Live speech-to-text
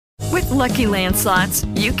Lucky Land Slots,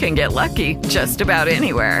 you can get lucky just about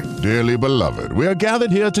anywhere. Dearly beloved, we are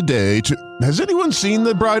gathered here today to... Has anyone seen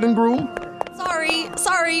the bride and groom?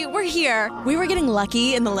 Sorry, we're here. We were getting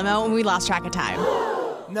lucky in the limo and we lost track of time.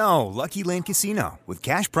 No, Lucky Land Casino, with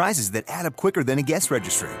cash prizes that add up quicker than a guest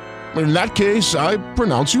registry. In that case, I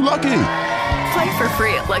pronounce you lucky. Play for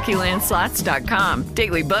free at LuckyLandSlots.com.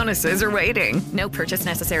 Daily bonuses are waiting. No purchase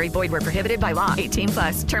necessary. Void where prohibited by law.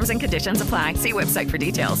 18+. Terms and conditions apply. See website for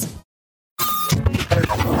details.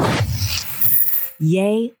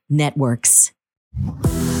 Yay Networks.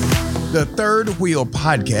 The Third Wheel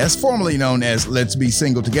podcast, formerly known as Let's Be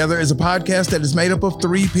Single Together, is a podcast that is made up of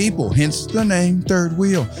three people, hence the name Third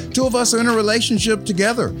Wheel. Two of us are in a relationship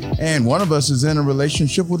together, and one of us is in a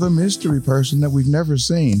relationship with a mystery person that we've never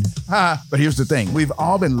seen. But here's the thing. We've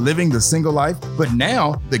all been living the single life, but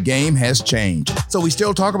now the game has changed. So we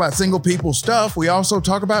still talk about single people stuff. We also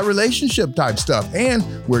talk about relationship type stuff, and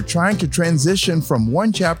we're trying to transition from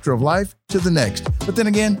one chapter of life to the next. But then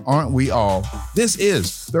again, aren't we all? This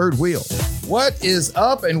is Third Wheel. What is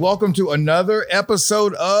up, and welcome to another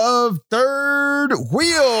episode of Third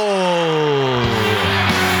Wheel.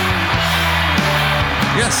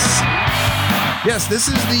 Yes, this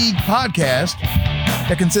is the podcast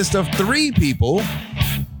that consists of three people,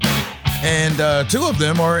 and two of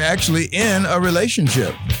them are actually in a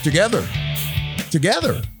relationship together.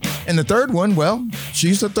 And the third one, well,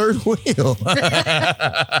 she's the third wheel.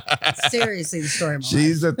 Seriously, the story of my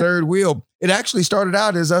She's the third wheel. It actually started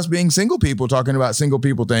out as us being single people talking about single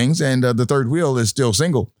people things, and the third wheel is still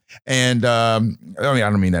single. And I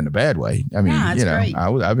don't mean that in a bad way. I mean, great.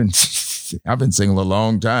 I've been single a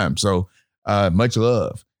long time, so much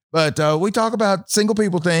love. But we talk about single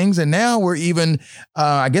people things, and now we're even,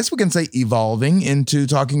 I guess we can say, evolving into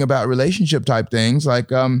talking about relationship type things,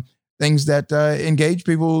 like things that engaged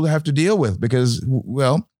people have to deal with. Because,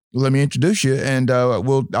 well, let me introduce you, and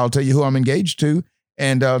I'll tell you who I'm engaged to,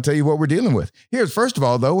 and I'll tell you what we're dealing with. Here's, first of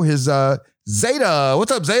all, though, his Zeta.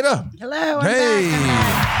 What's up, Zeta? Hello. Hey.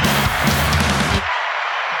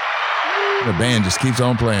 The band just keeps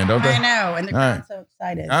on playing, don't they? I know, and they're so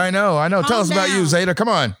excited. I know. Calm Tell us about down. you, Zeta. Come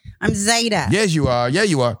on. I'm Zeta. Yes, you are. Yeah,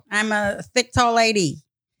 you are. I'm a thick, tall lady.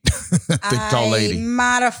 Tall lady. I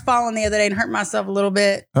might have fallen the other day and hurt myself a little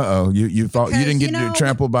bit. Uh-oh. You didn't get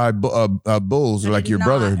trampled by bulls like your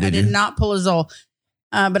brother, did you? I did not pull a Zoll.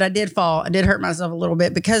 But I did fall. I did hurt myself a little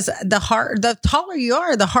bit because the taller you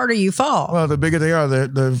are, the harder you fall. Well, the bigger they are,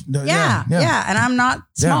 yeah. And I'm not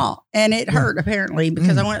small, and it hurt apparently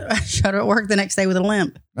because I showed up at work the next day with a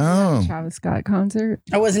limp. Oh, Travis Scott concert.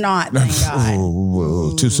 I was not. Thank God.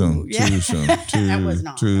 Whoa. Too soon. Yeah. Too soon. I was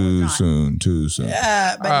not. Too soon.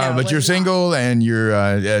 But you're single, and you're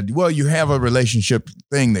you have a relationship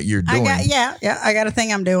thing that you're doing. I got a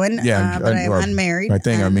thing I'm doing. But I'm unmarried. By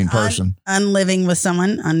thing I mean person. Unliving with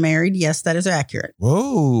someone, unmarried. Yes, that is accurate.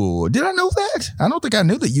 Whoa! Did I know that? I don't think I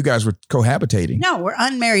knew that you guys were cohabitating. No, we're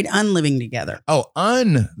unmarried, unliving together. Oh,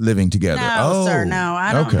 unliving together. No, sir. No,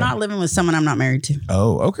 I'm not living with someone I'm not married to.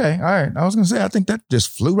 Oh, okay. All right. I was going to say, I think that just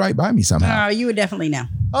flew right by me somehow. Oh, you would definitely know.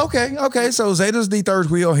 Okay. So Zeta's the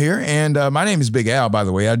third wheel here. And my name is Big Al, by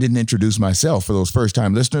the way. I didn't introduce myself for those first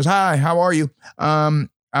time listeners. Hi, how are you? I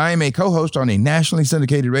am a co-host on a nationally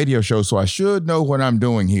syndicated radio show, so I should know what I'm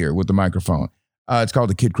doing here with the microphone. It's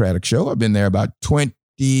called The Kid Craddock Show. I've been there about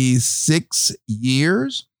 26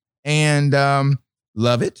 years and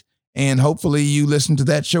love it. And hopefully you listen to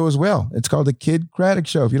that show as well. It's called The Kid Craddock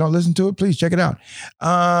Show. If you don't listen to it, please check it out.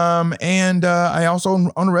 And I also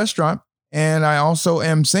own a restaurant, and I also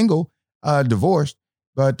am single, divorced,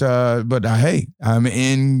 but hey, I'm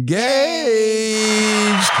engaged.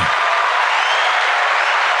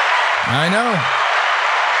 I know.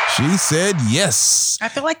 She said yes. I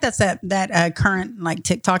feel like that's that current like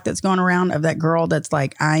TikTok that's going around of that girl that's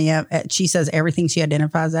like, I am. She says everything she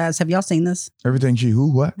identifies as. Have y'all seen this? Everything she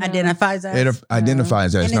what? Identifies as.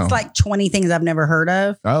 Identifies as. And it's like 20 things I've never heard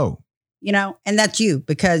of. Oh. And that's you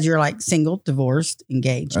because you're like single, divorced,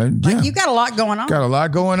 engaged. Like you got a lot going on. Got a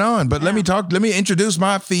lot going on. But let me introduce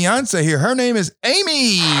my fiance here. Her name is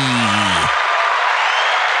Amiee.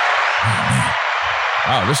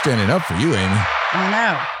 Wow, they're standing up for you, Amiee. I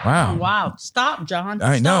know. Wow. Oh, wow. Stop, John.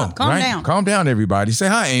 I know. Stop. Calm down. Calm down, everybody. Say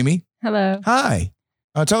hi, Amiee. Hello. Hi.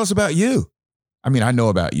 Tell us about you. I mean, I know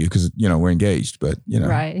about you because, we're engaged, but,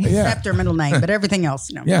 Right. Yeah. Except her middle name, but everything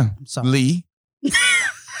else, no. Yeah. I'm sorry. Lee.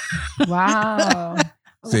 Wow.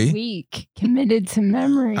 See? Weak. Committed to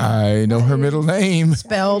memory. I know her middle name.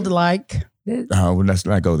 Spelled like. Oh, well, let's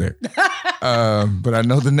not go there. But I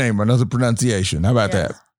know the name. I know the pronunciation. How about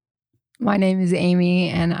that? My name is Amiee,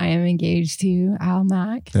 and I am engaged to Al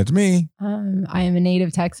Mack. That's me. I am a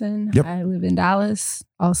native Texan. Yep. I live in Dallas,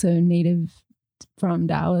 also native from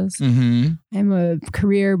Dallas. Mm-hmm. I'm a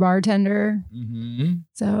career bartender, Mm-hmm.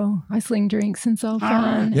 so I sling drinks and sell fun.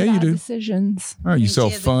 right. and Yeah, you bad do. Decisions. Oh, you And sell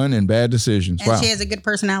she has fun and bad decisions. And Wow. she has a good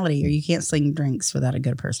personality, or you can't sling drinks without a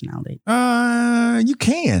good personality. You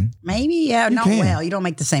can. Maybe, yeah, You not can. well. You don't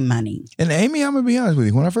make the same money. And Amiee, I'm gonna be honest with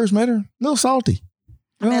you. When I first met her, a little salty.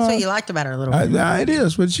 I mean, that's what you liked about her a little bit. It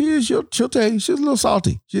is, but she'll tell you she's a little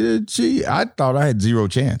salty. I thought I had zero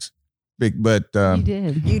chance. But You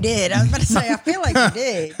did. You did. I was about to say, I feel like you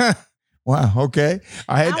did. wow, okay.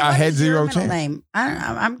 I What had is your zero middle chance. name?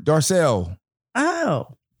 I'm. Darcel. Oh,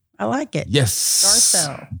 I like it. Yes.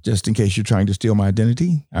 Darcel. Just in case you're trying to steal my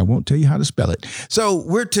identity, I won't tell you how to spell it. So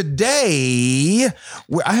I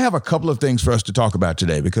have a couple of things for us to talk about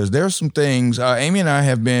today because there's some things. Amiee and I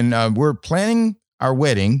have been, we're planning our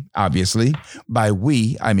wedding, obviously. By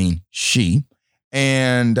we, I mean she.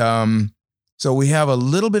 And so we have a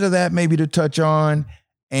little bit of that maybe to touch on.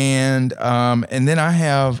 And then I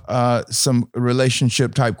have some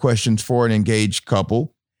relationship type questions for an engaged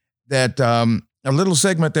couple that a little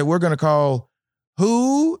segment that we're going to call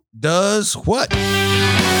Who Does What?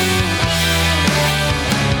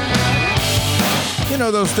 You know,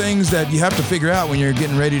 those things that you have to figure out when you're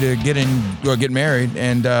getting ready to get married.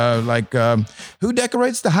 And who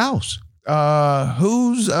decorates the house?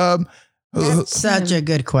 That's such a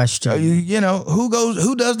good question.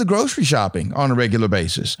 Who does the grocery shopping on a regular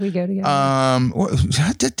basis? We go together.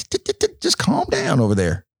 Just calm down over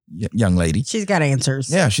there, young lady. She's got answers.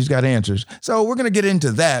 Yeah, she's got answers. So we're going to get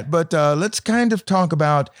into that, but let's kind of talk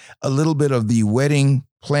about a little bit of the wedding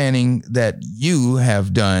planning that you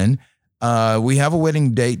have done. We have a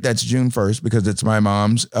wedding date that's June 1st because it's my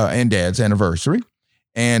mom's and dad's anniversary,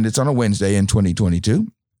 and it's on a Wednesday in 2022.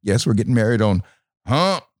 Yes, we're getting married on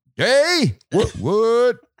Hump Day.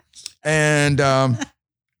 What? And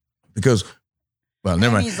because, well,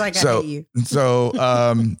 never mind. He's like, I hate you. So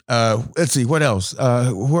let's see, what else?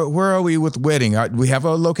 Where are we with the wedding? We have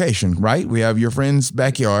a location, right? We have your friend's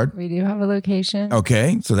backyard. We do have a location.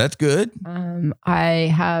 Okay, so that's good.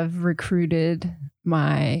 I have recruited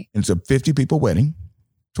It's a 50 people wedding,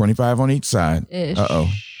 25 on each side. ish.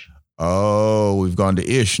 Oh, we've gone to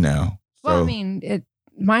ish now. Well, So- I mean,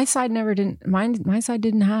 my side my side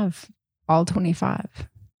didn't have all 25.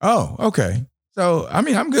 Oh, okay. So, I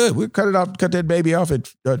mean, I'm good. We'll cut that baby off at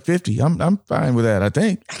 50. I'm fine with that, I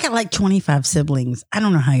think. I got like 25 siblings. I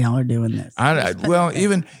don't know how y'all are doing this.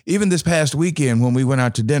 Even this past weekend when we went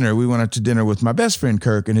out to dinner with my best friend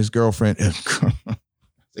Kirk and his girlfriend,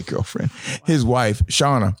 his wife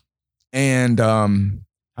Shauna, and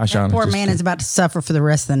hi Shauna. That poor man is about to suffer for the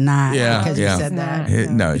rest of the night. Yeah, because yeah. you said that.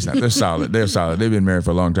 No, he's not. They're solid. They're solid. They've been married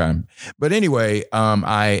for a long time. But anyway,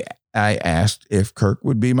 I asked if Kirk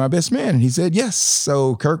would be my best man, and he said yes.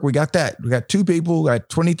 So Kirk, we got that. We got 2 people. Got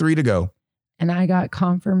 23 to go. And I got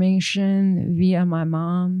confirmation via my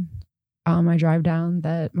mom on my drive down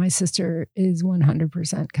that my sister is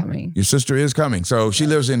 100% coming. Your sister is coming. So she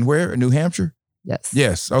lives in where? New Hampshire? Yes.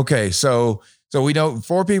 Yes. Okay. So we know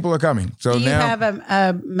 4 people are coming. So Do you now have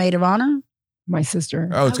a maid of honor? My sister.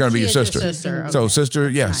 Oh, it's going to be your she is sister. Okay. So sister,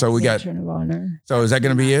 yeah. Nice. So we got. Matron of honor. So is that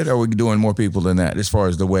going to be it, or are we doing more people than that as far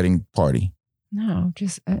as the wedding party? No,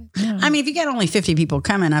 just no. I mean, if you got only 50 people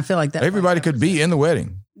coming, I feel like that. Everybody could be in the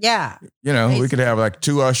wedding. Yeah. You know, we could have like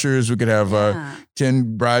 2 ushers. We could have Yeah.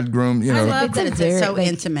 10 bridegroom. You I know, love that it's so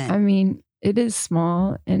intimate. I mean, it is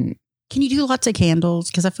small, and Can you do lots of candles?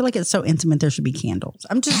 Because I feel like it's so intimate. There should be candles.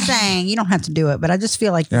 I'm just saying you don't have to do it, but I just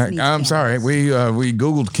feel like this needs I'm sorry. candles. We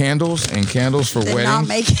Googled candles, and candles for Did not weddings.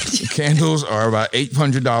 make it. Candles are about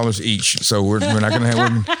 $800 each. So we're not going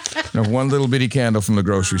to have one little bitty candle from the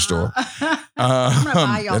grocery store.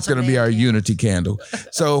 buy y'all That's some going to be damn our candles. unity candle.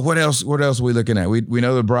 So what else are we looking at? We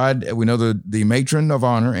know the bride, we know the matron of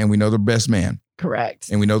honor, and we know the best man, correct.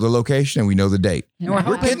 and we know the location, and we know the date. And we're I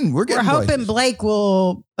We're have- getting We're hoping places. Blake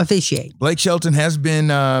will officiate. Blake Shelton has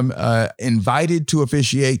been invited to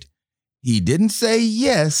officiate. He didn't say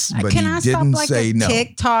yes, but Can he I stop didn't like say a no.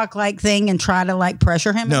 TikTok like thing and try to like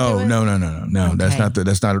pressure him? No. into it? That's Okay.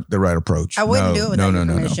 that's not the right approach. I wouldn't No, do it no, without no, your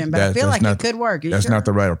no, permission, no. but I feel That's like not- it could work. You That's sure? not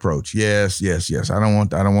the right approach. Yes. I don't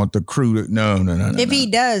want the crew to. No. If he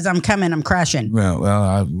does, I'm coming. I'm crashing. Hey,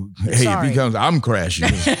 Sorry. if he comes, I'm crashing.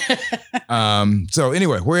 So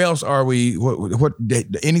anyway, where else are we? What?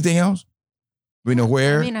 Anything else? We know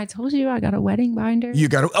where. I mean, I told you I got a wedding binder. You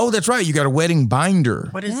got. Oh, that's right. You got a wedding binder.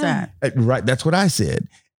 What is Yeah. that? Right. That's what I said.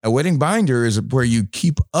 A wedding binder is where you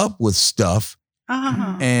keep up with stuff.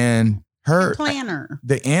 Uh-huh. And A planner.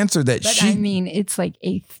 the answer that But she. I mean, it's like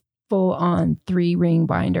a full on 3-ring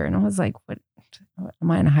binder. And I was like, what am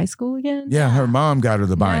I in high school again? Yeah, her mom got her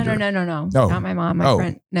the binder. No. Oh. Not my mom, my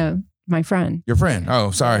friend. No, my friend. Your friend.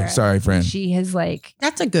 Oh, sorry, friend. She has like,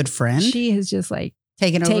 That's a good friend. she has just like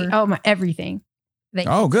Taken over. my everything. Like,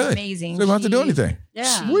 Oh, good. amazing. So you don't have to do anything.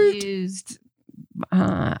 Yeah. She used,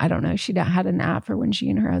 I don't know. She had an app for when she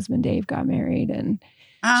and her husband Dave got married, and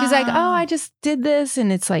she's like, "Oh, I just did this,"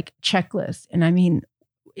 and it's like checklist. And I mean,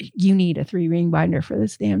 you need a 3-ring binder for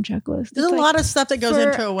this damn checklist. There's a lot of stuff that goes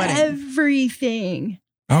into a wedding. Everything.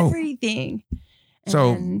 Oh. Everything.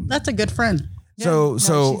 So- And- That's a good friend. So she's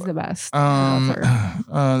the best. I love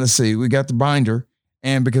her. let's see. We got the binder,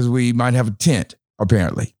 and because we might have a tent,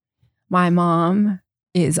 apparently My mom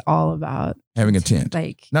is all about having a tent,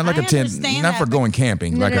 like not like I a tent, understand not that, for but- going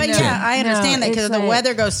camping, No, like no, a no. But tent. yeah, I understand No, that because it's if the like-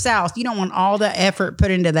 weather goes south, you don't want all the effort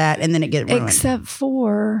put into that and then it get ruined. except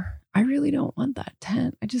for I really don't want that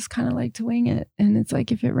tent. I just kind of like to wing it, and it's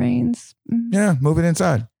like if it rains, Yeah, move it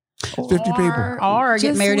inside. 50 people. Or get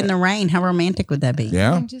just married in let- the rain. How romantic would that be?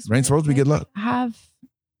 Yeah, and just rain's supposed to be good luck. Have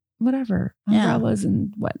whatever Yeah. umbrellas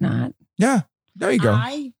and whatnot. Yeah, there you go.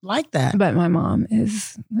 I like that. But my mom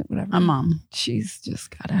is whatever. My mom. She's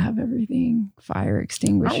just got to have everything. Fire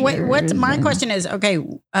extinguisher. Wait, what? My question is, okay,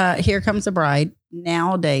 Here Comes the Bride.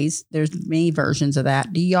 Nowadays, there's many versions of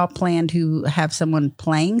that. Do y'all plan to have someone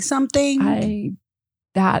playing something?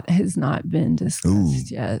 That has not been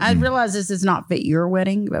discussed yet. I realize this does not fit your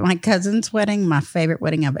wedding, but my cousin's wedding, my favorite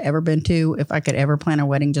wedding I've ever been to. If I could ever plan a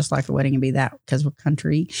wedding just like a wedding, it'd be that because we're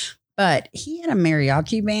country. But he had a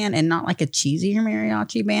mariachi band, and not like a cheesy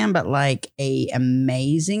mariachi band, but like a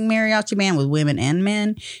amazing mariachi band with women and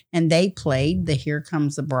men. And they played the Here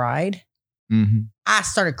Comes the Bride. Mm-hmm. I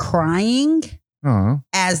started crying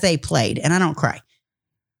as they played, and I don't cry.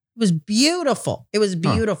 It was beautiful. It was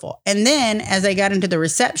beautiful. And then as they got into the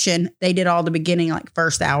reception, they did all the beginning, like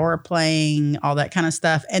first hour playing, all that kind of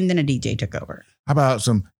stuff. And then a DJ took over. How about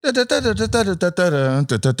some? That's the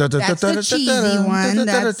cheesy one.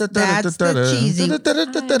 That's the cheesy.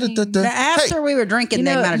 The after we were drinking, You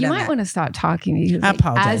they might know, have you done might that. want to stop talking because I like,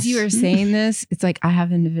 apologize. as you are saying this, it's like I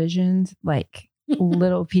have envisioned like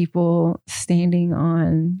little people standing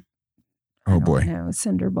on Oh boy.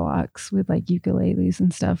 Cinder blocks with like ukuleles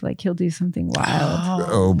and stuff. Like he'll do something wild.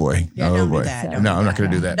 Oh boy. Yeah, oh don't do boy. that. No, I'm not going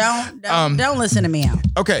to do that. Don't listen to me out.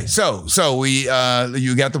 Okay, so we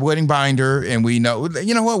you got the wedding binder, and we know,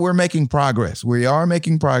 you know what, we're making progress. We are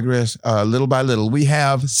making progress little by little. We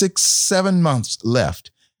have 6-7 months left.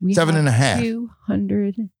 We 7.5.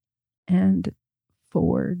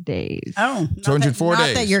 204 days. Oh, 204 not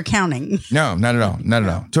days. that you're counting. No, not at all. Not at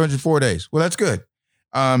all. 204 days. Well, that's good.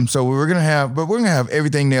 So we're gonna have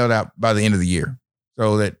everything nailed out by the end of the year.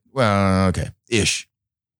 So that ish,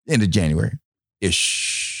 end of January,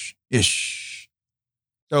 ish.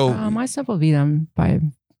 So My stuff will be done by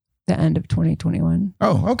the end of 2021.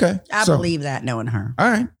 Oh, okay. I believe that, knowing her.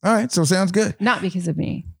 All right. So sounds good. Not because of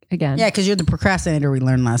me. Again. Yeah, because you're the procrastinator we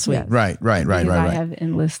learned last week. Yes. Right. Because I have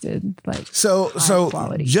enlisted like So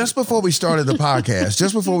quality just before we started the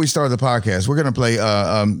podcast, we're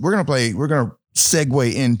gonna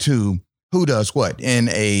segue into who does what in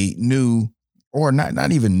a new, or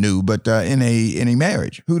not even new, but in a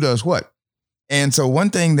marriage. Who does what? And so one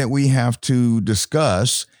thing that we have to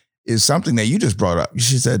discuss is something that you just brought up.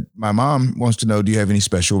 She said, my mom wants to know, do you have any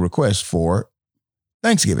special requests for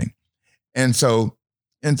Thanksgiving? And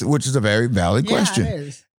which is a very valid question. Yeah, it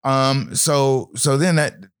is. So then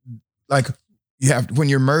that, like, you have, when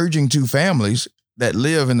you're merging two families that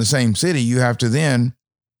live in the same city, you have to then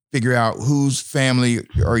figure out whose family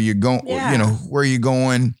are you going, where are you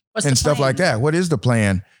going, What's and the stuff plan? like that. What is the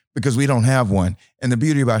plan? Because we don't have one. And the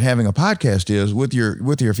beauty about having a podcast is with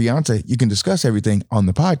your fiance, you can discuss everything on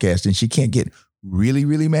the podcast, and she can't get really,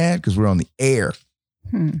 really mad because we're on the air.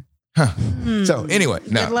 So anyway,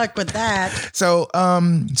 no. Good luck with that. So I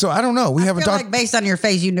don't know. We haven't feel talked. like based on your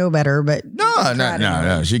face, you know better, but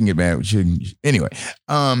No. She can get mad. Anyway.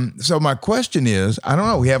 So my question is, I don't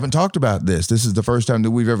know. We haven't talked about this. This is the first time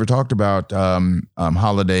that we've ever talked about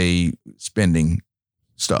holiday spending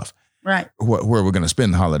stuff. Right. Where we're going to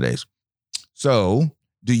spend the holidays. So,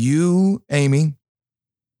 do you, Amy,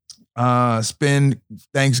 spend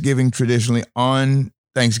Thanksgiving traditionally on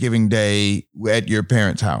Thanksgiving Day at your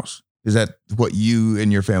parents' house? Is that what you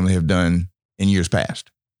and your family have done in years past?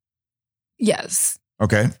 Yes.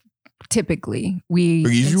 Okay. Typically,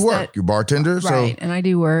 Because you work, you're bartender, right? so And I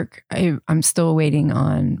do work. I'm still waiting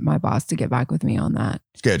on my boss to get back with me on that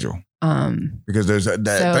schedule. Because there's so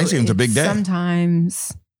Thanksgiving's a big day.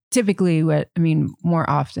 Sometimes, typically, more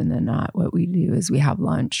often than not, what we do is we have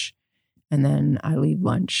lunch, and then I leave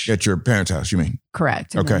lunch. At your parents' house, you mean?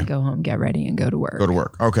 Correct. And Okay. then go home, get ready, and go to work. Go to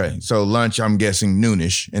work. Okay. So lunch, I'm guessing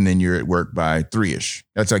noonish, and then you're at work by 3-ish.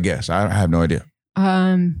 That's a guess. I have no idea.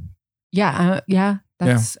 Yeah.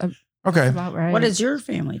 That's Okay. about right. What does your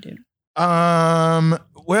family do?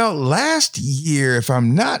 Well, last year, if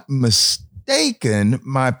I'm not mistaken,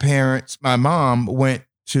 my mom went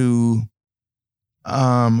to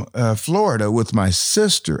Florida with my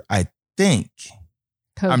sister, I think.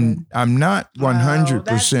 COVID. I'm not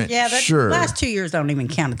 100% sure. Last 2 years don't even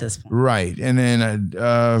count at this point. Right. And then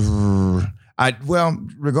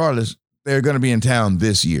regardless, they're going to be in town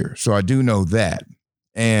this year. So I do know that.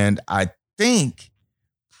 And I think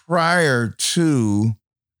prior to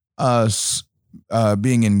us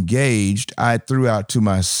being engaged, I threw out to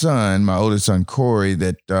my oldest son, Corey,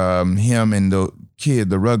 that him and the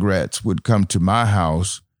Rugrats would come to my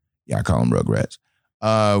house. Yeah, I call them Rugrats.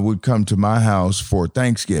 Would come to my house for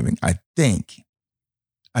Thanksgiving. I think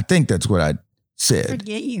that's what I said.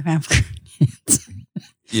 Forget you have kids.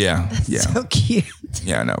 Yeah. So cute.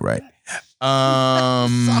 Yeah, I know, right?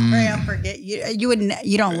 Sorry, I forget you.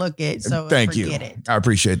 You don't look it, so thank forget you. it. I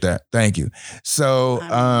appreciate that. Thank you. So,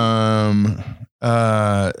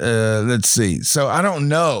 let's see. So I don't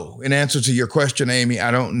know. In answer to your question, Amy,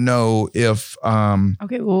 I don't know if.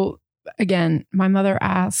 Okay. Well, again, my mother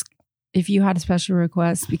asked if you had a special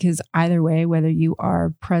request, because either way, whether you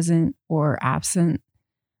are present or absent,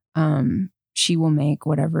 she will make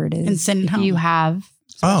whatever it is. And send it if home. you have.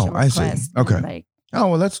 I see. request, Okay. Oh,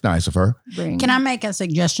 well, that's nice of her. Can I make a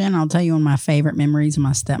suggestion? I'll tell you one of my favorite memories of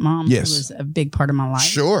my stepmom. Yes. Who was a big part of my life.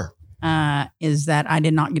 Sure. Is that I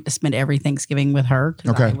did not get to spend every Thanksgiving with her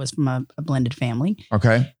because Okay. I was from a blended family.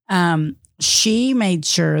 Okay. She made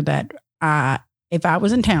sure that if I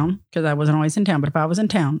was in town, because I wasn't always in town, but if I was in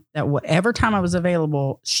town, that whatever time I was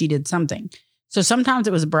available, she did something. So sometimes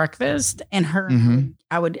it was breakfast, and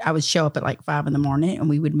I would show up at like 5 a.m, and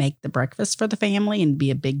we would make the breakfast for the family and be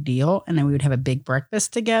a big deal, and then we would have a big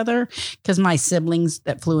breakfast together because my siblings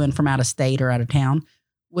that flew in from out of state or out of town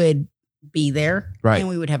would be there, Right. And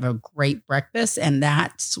we would have a great breakfast, and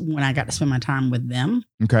that's when I got to spend my time with them.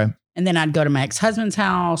 Okay. And then I'd go to my ex-husband's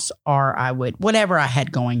house, or I would whatever I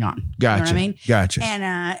had going on. Gotcha. You know what I mean? Gotcha.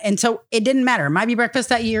 And so it didn't matter. It might be breakfast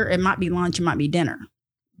that year. It might be lunch. It might be dinner.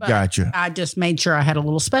 But Gotcha. I just made sure I had a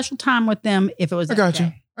little special time with them if it was I that got you.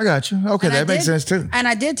 day. I got you. Okay, And I that makes did- sense too. And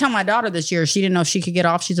I did tell my daughter this year, she didn't know if she could get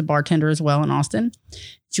off. She's a bartender as well in Austin.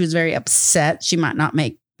 She was very upset. She might not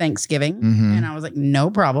make Thanksgiving. Mhm. And I was like, no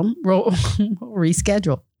problem. We'll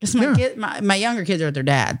reschedule. Because my younger kids are at their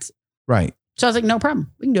dad's. Right. So I was like, no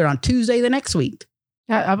problem. We can do it on Tuesday the next week.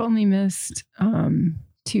 I've only missed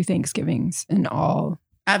 2 Thanksgivings in all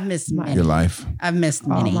I've missed many. Your life. I've missed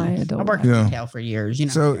all many. my I adult worked life. in Yeah. retail for years, you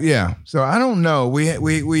know. So yeah. So I don't know.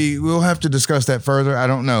 We'll have to discuss that further. I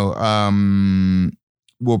don't know. I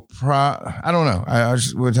don't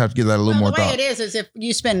know. We'll have to give that a little more the way thought. it is if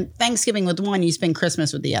you spend Thanksgiving with one, you spend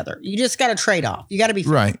Christmas with the other. You just got to trade off. You got to be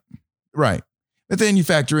fair. Right. But then you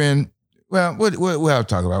factor in. Well, we'll have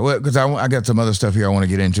to talk about it because I got some other stuff here I want to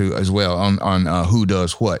get into as well on who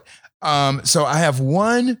does what. So I have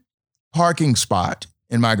one parking spot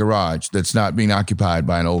in my garage that's not being occupied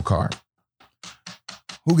by an old car.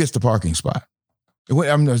 Who gets the parking spot?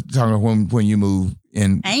 I'm just talking about when you move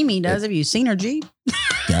in. Amy does. Have you seen her Jeep?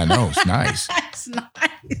 Yeah, I know. It's nice. It's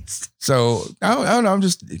nice. So I don't know. I'm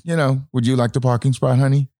just, would you like the parking spot,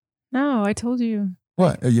 honey? No, I told you.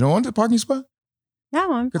 What? You don't want the parking spot?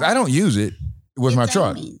 No, I'm Because I don't use it with my It's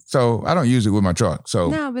truck. Amy's. So I don't use it with my truck. So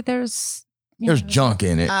No, but there's there's junk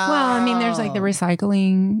in it. Well, I mean, there's like the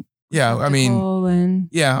recycling. Yeah, I mean, receptacle and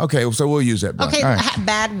yeah, okay. So we'll use that. Okay, All right.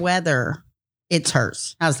 bad weather. It's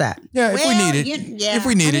hers. How's that? Yeah, if we Well, need it, yeah. if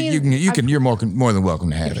we need I it, mean, you can. You're more than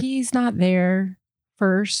welcome to if have it. he's not there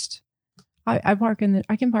first, I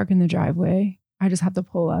can park in the driveway. I just have to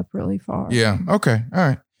pull up really far. Yeah. Okay. All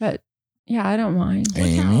right. But yeah, I don't mind. Look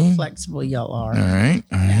Amy. how flexible y'all are. All right.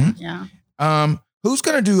 All right. Yeah. Who's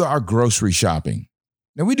gonna do our grocery shopping?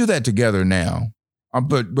 Now we do that together now.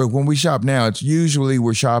 But when we shop now, it's usually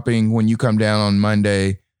we're shopping when you come down on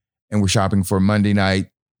Monday, and we're shopping for Monday night,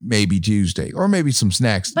 maybe Tuesday, or maybe some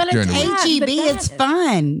snacks But during it's the week. H- HEB. but It's that-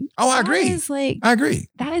 fun. Oh, I That agree. is like I agree.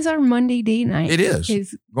 that is our Monday date night. It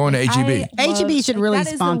is. Going to HEB. HEB should really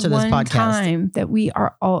sponsor this podcast. Time that we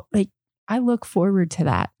are all like, I look forward to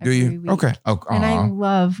that. Do every you? week. Okay. Oh, And I aw.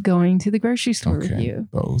 love going to the grocery store with Okay. you.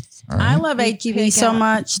 Both. All I right. love We HEB pick so out-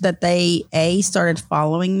 much that they started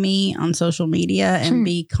following me on social media and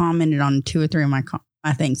B commented on 2 or 3 of my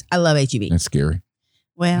things. I love HEB. That's scary.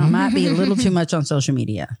 Well, it might be a little too much on social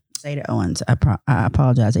media. Say to Owens, I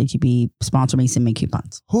apologize. HEB, sponsor me, send me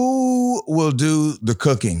coupons. Who will do the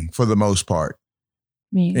cooking for the most part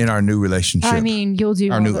Me. in our new relationship? I mean, you'll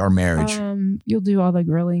do our marriage. You'll do all the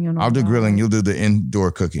grilling and all I'll do that. grilling. You'll do the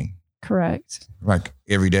indoor cooking. Correct. Like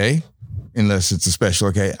every day, unless it's a special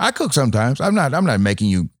occasion. I cook sometimes. I'm not making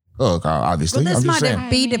you cook, obviously. Well, this I'm just might saying.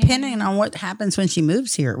 be depending on what happens when she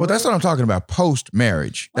moves here. Well, that's what I'm talking about. Post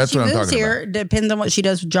marriage. That's what I'm talking here, about. Depends on what she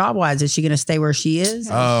does job wise. Is she going to stay where she is?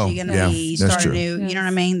 Oh, is she going to yeah, be that's start true. new? You know what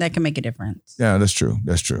I mean? That can make a difference. Yeah, that's true.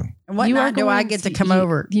 That's true. And what You are night do I going get to come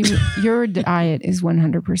over? Your diet is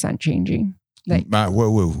 100% changing. Like,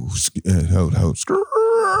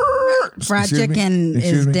 Fried chicken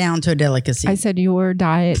is down to a delicacy. I said your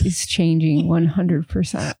diet is changing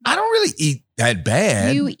 100%. I don't really eat that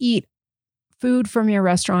bad. You eat food from your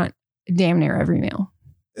restaurant damn near every meal.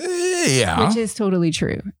 Yeah. Which is totally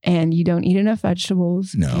true. And you don't eat enough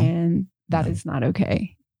vegetables. No. And that is not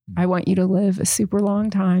okay. I want you to live a super long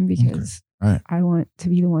time because Right. I want to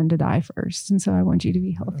be the one to die first. And so I want you to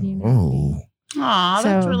be healthy and happy. Oh. Aw,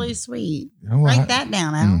 that's So- really sweet. You know what? Write that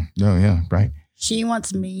down, Al. Oh, yeah, right. She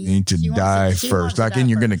wants me. You need to she wants die she first. wants to Like, die and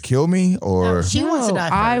you're going to first. kill me? Or. No, she wants to die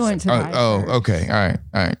first. I want to die first. Okay. All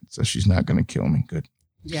right. So she's not going to kill me. Good.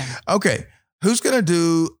 Yeah. Okay. Who's going to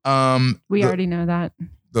do We the, already know that.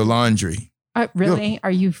 the laundry? Really? Are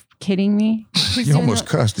you kidding me? Who's You doing almost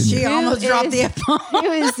the- cussed, didn't She you? almost dropped the Who F-bomb.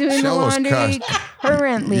 is doing She the almost laundry cussed.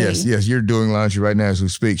 currently? Yes. You're doing laundry right now as we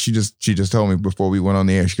speak. She just told me before we went on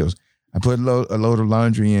the air. She goes, I put a load of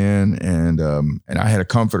laundry in, and I had a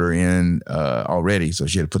comforter in already, so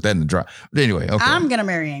she had to put that in the dryer. But anyway, okay. I'm going to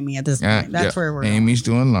marry Amy at this point. That's where we're Amy's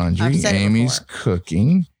doing laundry. I've said it Amy's before.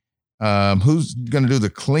 cooking. Who's going to do the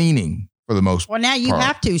cleaning for the most Well, now you part?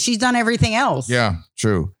 have to. She's done everything else. Yeah,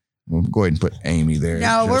 true. We'll go ahead and put Amy there.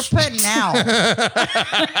 No, we're just- putting Al.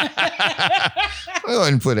 We'll go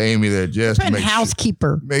ahead and put Amy there just to Putting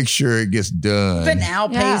housekeeper. make sure it gets done. Putting Al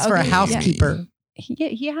pays for a okay, housekeeper.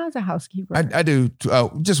 He has a housekeeper. I do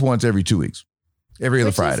just once every 2 weeks, every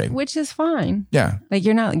other Friday. Which is fine. Yeah. Like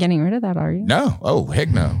you're not getting rid of that, are you? No. Oh, heck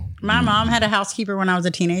no. My mom had a housekeeper when I was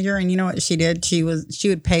a teenager, and you know what she did? She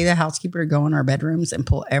would pay the housekeeper to go in our bedrooms and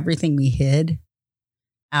pull everything we hid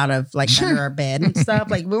out of like under our bed and stuff.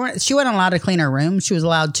 Like she wasn't allowed to clean her room. She was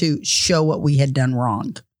allowed to show what we had done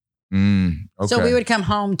wrong. Okay. So we would come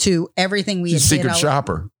home to everything we She's had a secret hid.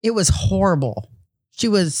 shopper. It was horrible. She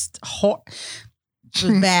was it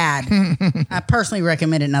was bad. I personally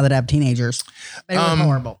recommend it now that I have teenagers, but it was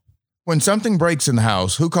horrible. When something breaks in the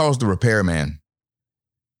house, who calls the repairman?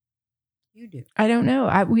 You do. I don't know.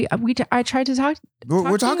 I tried to talk.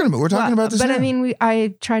 We're talking about this. But now. I mean,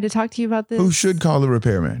 I tried to talk to you about this. Who should call the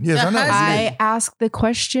repairman? Yes, I know. I asked the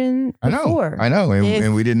question I know. before. I know,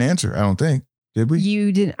 and we didn't answer. I don't think. Did we?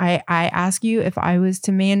 You didn't. I asked you if I was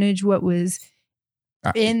to manage what was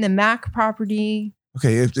in the Mac property.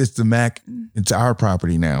 Okay, if it's the Mac, it's our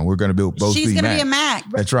property now. We're going to build both. She's going to be a Mac.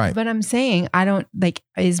 That's right. But I'm saying I don't like.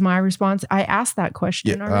 Is my response? I asked that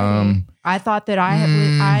question Yeah, already. I thought that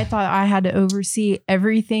I thought I had to oversee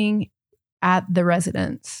everything at the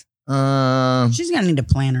residence. She's gonna need a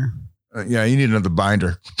planner. Yeah, you need another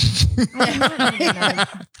binder.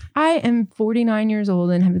 I am 49 years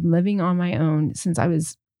old and have been living on my own since I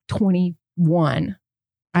was 21.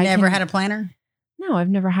 Never had a planner? No, I've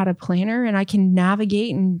never had a planner, and I can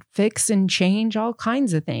navigate and fix and change all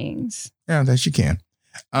kinds of things. Yeah, that she can.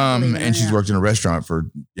 And she's worked in a restaurant for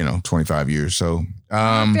 25 years. So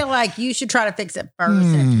I feel like you should try to fix it first.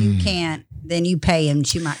 And if you can't, then you pay and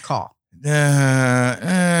she might call.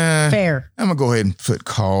 Fair. I'm gonna go ahead and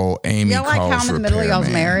call Amy. You like how I'm in the middle of y'all's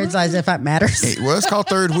marriage, as if that matters. Hey, well, it's called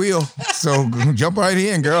third wheel. So jump right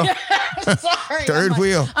in, girl. Sorry, Third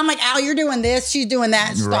wheel. I'm like, Al, you're doing this, she's doing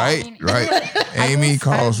that. Stop. Right. Amy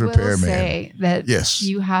calls I will repairman. say that Yes.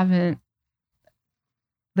 you haven't,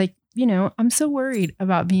 I'm so worried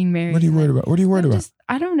about being married. What are you worried about? What are you worried about?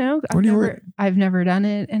 I don't know. I've never done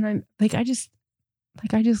it, and I'm like, I just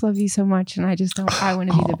love you so much, and I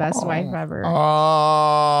want to be the best wife ever.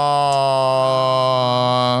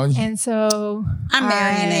 And so I'm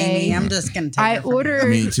marrying Amy. I'm just gonna take it from you.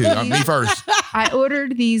 Me too. Me first. I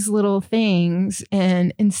ordered these little things,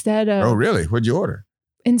 and instead of Oh, really? What'd you order?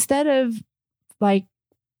 instead of like,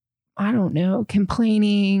 I don't know,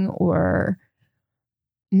 complaining or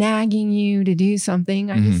nagging you to do something,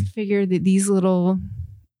 I just figured that these little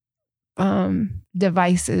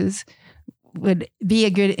devices would be a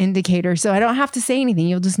good indicator. So I don't have to say anything.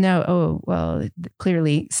 You'll just know, oh, well,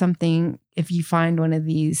 clearly something, if you find one of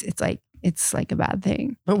these, it's like a bad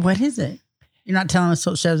thing. But what is it? You're not telling us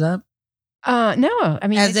till it shows up? No, I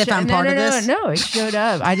mean, As if I'm part of this? No, it showed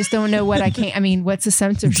up. I just don't know what I can't. I mean, what's the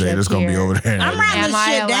censorship Jay, it's going to be over there. I'm writing this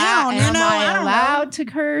shit down. Am I I don't allowed know. to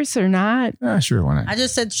curse or not? Sure, why not? I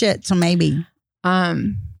just said shit, so maybe.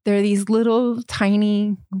 There are these little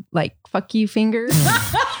tiny, like, fuck you fingers.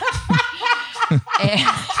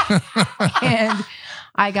 and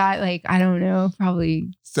I got, like, I don't know,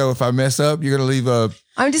 probably. So if I mess up, you're going to leave a...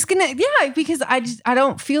 I'm just going to, because I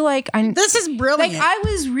don't feel like I'm... This is brilliant. Like, I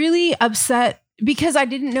was really upset because I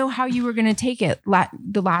didn't know how you were going to take it.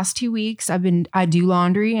 The last 2 weeks, I do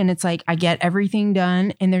laundry, and it's like, I get everything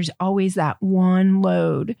done, and there's always that one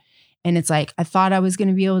load. And it's like, I thought I was going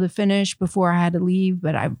to be able to finish before I had to leave,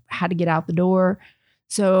 but I had to get out the door.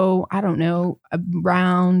 So I don't know,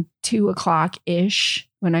 around 2:00-ish,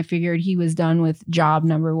 when I figured he was done with job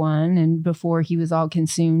number 1 and before he was all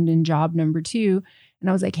consumed in job number 2. And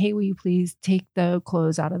I was like, hey, will you please take the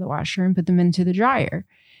clothes out of the washer and put them into the dryer?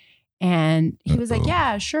 And he was like,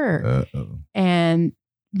 yeah, sure. And,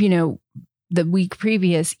 the week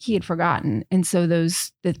previous, he had forgotten. And so the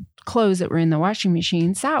clothes that were in the washing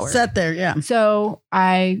machine soured. Sat there, yeah. So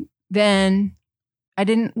I didn't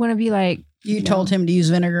want to be like. You told him to use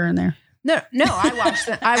vinegar in there? No, I watched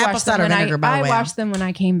them. I watched them when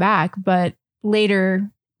I came back. But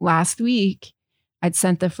later last week, I'd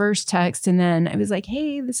sent the first text, and then I was like,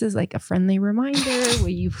 hey, this is like a friendly reminder. Will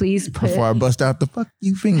you please put... Before I bust out the fuck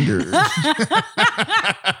you fingers.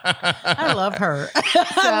 I love her.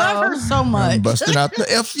 I love her so much. I'm busting out the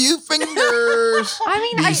F you fingers. I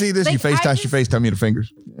mean, do you see this? Like, you FaceTime me the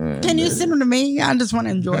fingers. Can you send them to me? I just want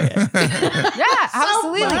to enjoy it. Yeah,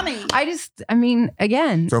 absolutely. Funny.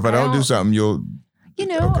 Again. So if I don't do something, you'll...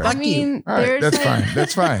 Okay. All right, that's fine.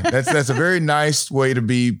 That's fine. That's a very nice way to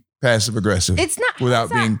be passive aggressive. It's not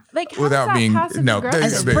without being no.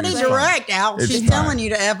 It's pretty direct, Al. She's telling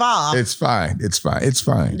you to F off. It's fine.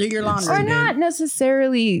 Do your laundry, or not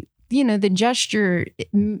necessarily. The gesture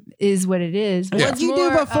is what it is. What did you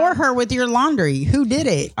do before her with your laundry? Who did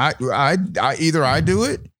it? I either I do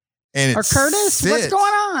it and or Curtis. Sits, what's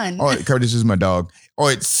going on? Or Curtis is my dog.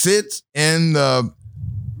 Or it sits in the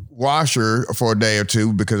washer for a day or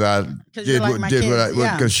two because I did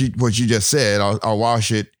what she just said. I'll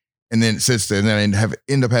wash it. And then it sits there, and then I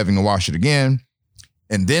end up having to wash it again,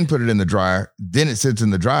 and then put it in the dryer. Then it sits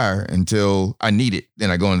in the dryer until I need it. Then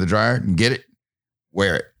I go in the dryer and get it,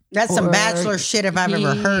 wear it. That's some bachelor shit if I've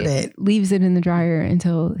ever heard it. Leaves it in the dryer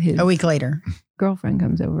until a week later girlfriend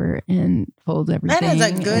comes over and folds everything. That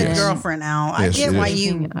is a good girlfriend, Al. I get why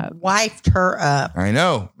you wifed her up. I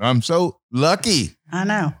know. I'm so lucky. I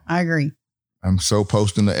know. I agree. I'm so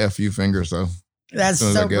posting the F you fingers though. That's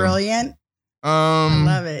so brilliant. I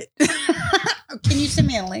love it. Can you send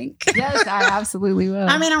me a link? Yes, I absolutely will.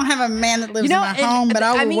 I mean, I don't have a man that lives in my home, but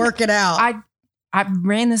I will work it out. I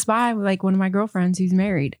ran this by like one of my girlfriends who's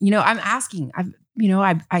married. I'm asking. I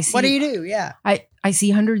see. What do you do? Yeah. I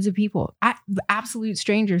see hundreds of people, absolute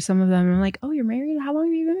strangers. Some of them are like, "Oh, you're married? How long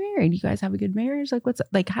have you been married? You guys have a good marriage?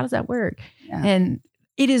 Like, how does that work?" Yeah. And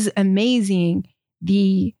it is amazing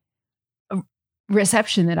the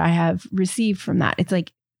reception that I have received from that. It's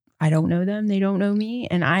like, I don't know them. They don't know me.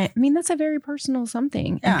 And I mean, that's a very personal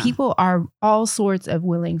something. Yeah. And people are all sorts of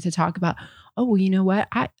willing to talk about, oh, well, you know what?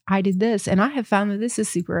 I did this and I have found that this is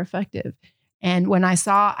super effective. And when I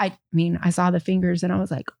saw the fingers and I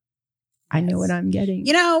was like, I know what I'm getting.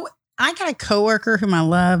 I got a coworker whom I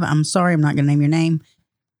love. I'm sorry, I'm not going to name your name.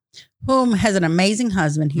 Whom has an amazing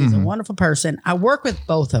husband. He's a wonderful person. I work with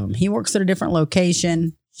both of them. He works at a different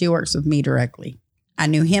location. She works with me directly. I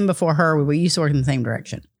knew him before her. We used to work in the same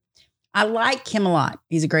direction. I like him a lot.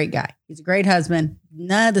 He's a great guy. He's a great husband.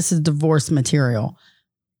 None of this is divorce material.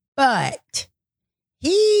 But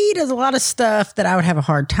he does a lot of stuff that I would have a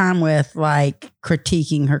hard time with, like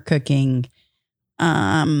critiquing her cooking.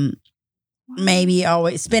 Maybe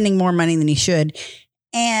always spending more money than he should.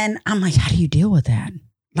 And I'm like, how do you deal with that?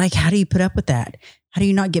 Like, how do you put up with that? How do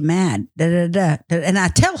you not get mad? And I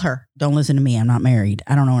tell her, don't listen to me. I'm not married.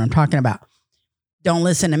 I don't know what I'm talking about. Don't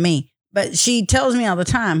listen to me. But she tells me all the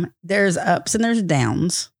time, there's ups and there's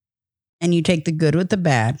downs. And you take the good with the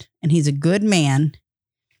bad. And he's a good man.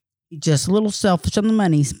 He's just a little selfish on the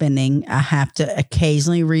money spending. I have to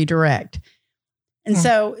occasionally redirect. And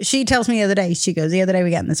so she tells me the other day, she goes, the other day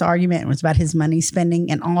we got in this argument and it was about his money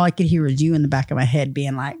spending. And all I could hear was you in the back of my head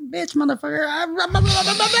being like, bitch, motherfucker.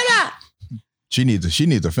 She needs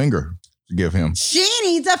a finger to give him. She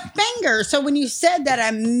needs a finger. So when you said that, I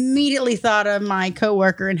immediately thought of my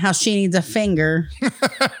coworker and how she needs a finger.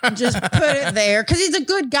 Just put it there. Because he's a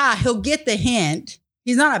good guy. He'll get the hint.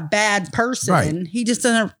 He's not a bad person. Right. He just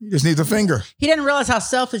doesn't. He just needs a finger. He doesn't realize how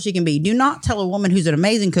selfish he can be. Do not tell a woman who's an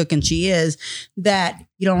amazing cook, and she is, that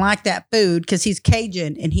you don't like that food because he's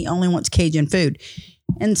Cajun and he only wants Cajun food.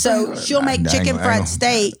 And so she'll make chicken fried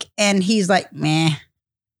steak, and he's like, meh.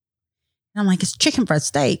 And I'm like, it's chicken fried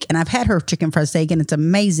steak. And I've had her chicken fried steak, and it's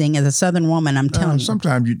amazing. As a Southern woman, I'm telling you.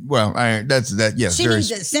 Sometimes that's that. Yes. She needs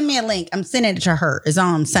to send me a link. I'm sending it to her, is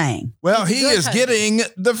all I'm saying. Well, he is getting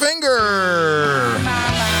the finger.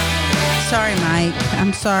 Sorry, Mike.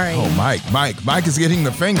 I'm sorry. Oh, Mike is getting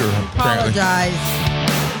the finger. Apologize.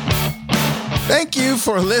 Thank you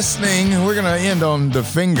for listening. We're going to end on the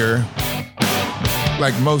finger,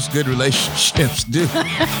 like most good relationships do.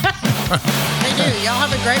 They do. Y'all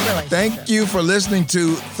have a great relationship. Thank you for listening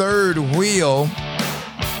to Third Wheel.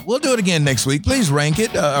 We'll do it again next week. Please rank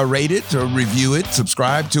it, rate it, or review it,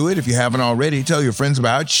 subscribe to it if you haven't already. Tell your friends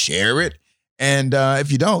about it, share it. And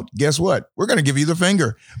if you don't, guess what? We're going to give you the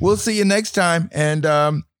finger. We'll see you next time. And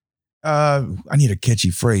I need a catchy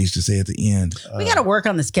phrase to say at the end. We got to work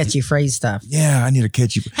on this catchy phrase stuff. Yeah, I need a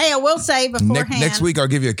catchy. Hey, I will say beforehand. Next week, I'll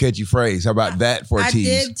give you a catchy phrase. How about that for a tease?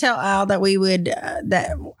 I did tell Al that we would,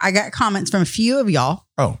 that I got comments from a few of y'all.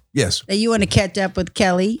 Oh, yes. That you want to catch up with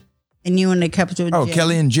Kelly and you want to catch up with Jen.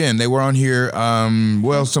 Kelly and Jen. They were on here,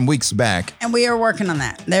 some weeks back. And we are working on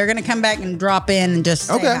that. They're going to come back and drop in and just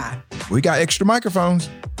say hi. We got extra microphones.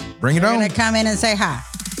 Bring it on. They're going to come in and say hi.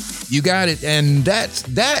 You got it. And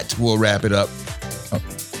that will wrap it up. Oh,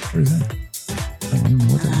 what is that? I don't remember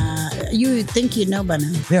what that was. You think you know by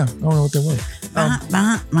now. Yeah, I don't know what that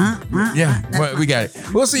was. Yeah, we got it.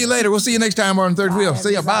 We'll see you later. We'll see you next time on Third Wheel.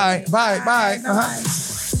 See ya. Bye. Bye.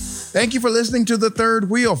 Thank you for listening to The Third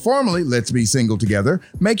Wheel, formerly Let's Be Single Together.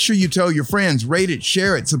 Make sure you tell your friends, rate it,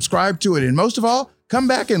 share it, subscribe to it, and most of all, come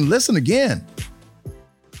back and listen again.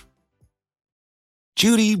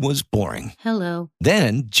 Judy was boring. Hello.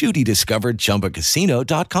 Then Judy discovered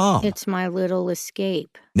ChumbaCasino.com. It's my little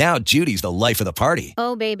escape. Now Judy's the life of the party.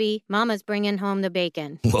 Oh, baby, mama's bringing home the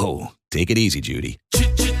bacon. Whoa, take it easy, Judy.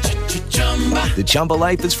 The Chumba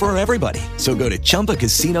life is for everybody. So go to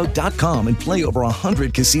ChumbaCasino.com and play over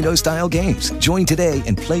 100 casino-style games. Join today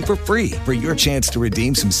and play for free for your chance to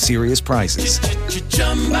redeem some serious prizes.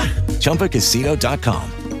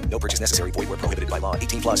 ChumbaCasino.com. No purchase necessary. Void where prohibited by law.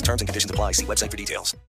 18+ terms and conditions apply. See website for details.